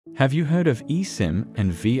Have you heard of eSIM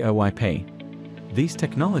and VOIP? These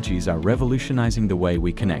technologies are revolutionizing the way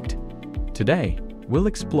we connect. Today, we'll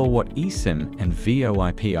explore what eSIM and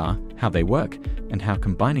VOIP are, how they work, and how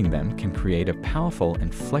combining them can create a powerful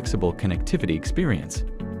and flexible connectivity experience.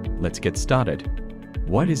 Let's get started.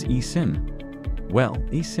 What is eSIM? Well,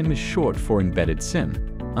 eSIM is short for embedded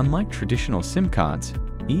SIM. Unlike traditional SIM cards,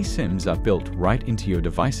 eSIMs are built right into your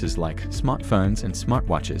devices like smartphones and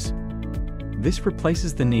smartwatches. This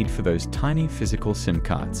replaces the need for those tiny physical SIM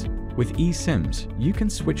cards. With eSIMs, you can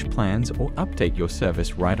switch plans or update your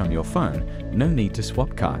service right on your phone, no need to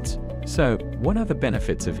swap cards. So, what are the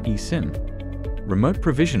benefits of eSIM? Remote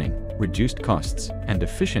provisioning, reduced costs, and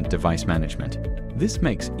efficient device management. This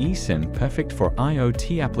makes eSIM perfect for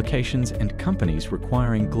IoT applications and companies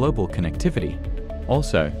requiring global connectivity.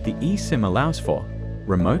 Also, the eSIM allows for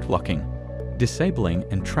remote locking, disabling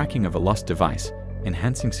and tracking of a lost device,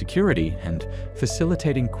 enhancing security and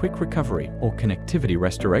facilitating quick recovery or connectivity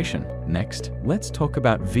restoration. Next, let's talk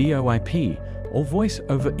about VOIP, or Voice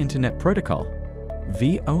over Internet Protocol.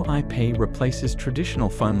 VOIP replaces traditional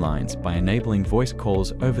phone lines by enabling voice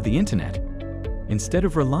calls over the Internet. Instead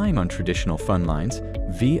of relying on traditional phone lines,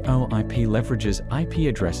 VOIP leverages IP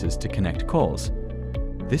addresses to connect calls.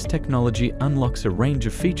 This technology unlocks a range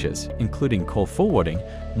of features, including call forwarding,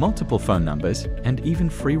 multiple phone numbers, and even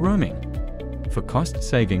free roaming. For cost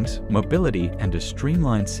savings, mobility, and a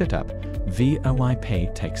streamlined setup,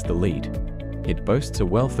 VOIP takes the lead. It boasts a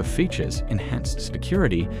wealth of features, enhanced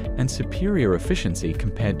security, and superior efficiency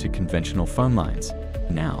compared to conventional phone lines.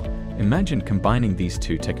 Now, imagine combining these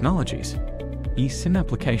two technologies. eSIM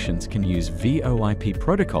applications can use VOIP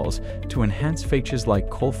protocols to enhance features like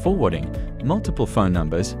call forwarding, multiple phone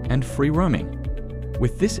numbers, and free roaming.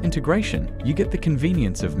 With this integration, you get the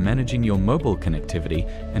convenience of managing your mobile connectivity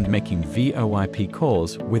and making VOIP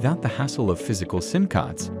calls without the hassle of physical SIM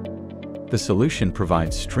cards. The solution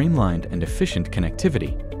provides streamlined and efficient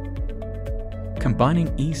connectivity. Combining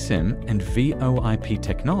eSIM and VOIP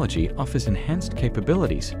technology offers enhanced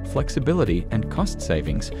capabilities, flexibility, and cost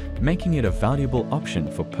savings, making it a valuable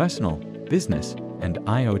option for personal, business, and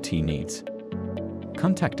IoT needs.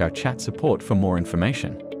 Contact our chat support for more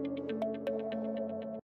information.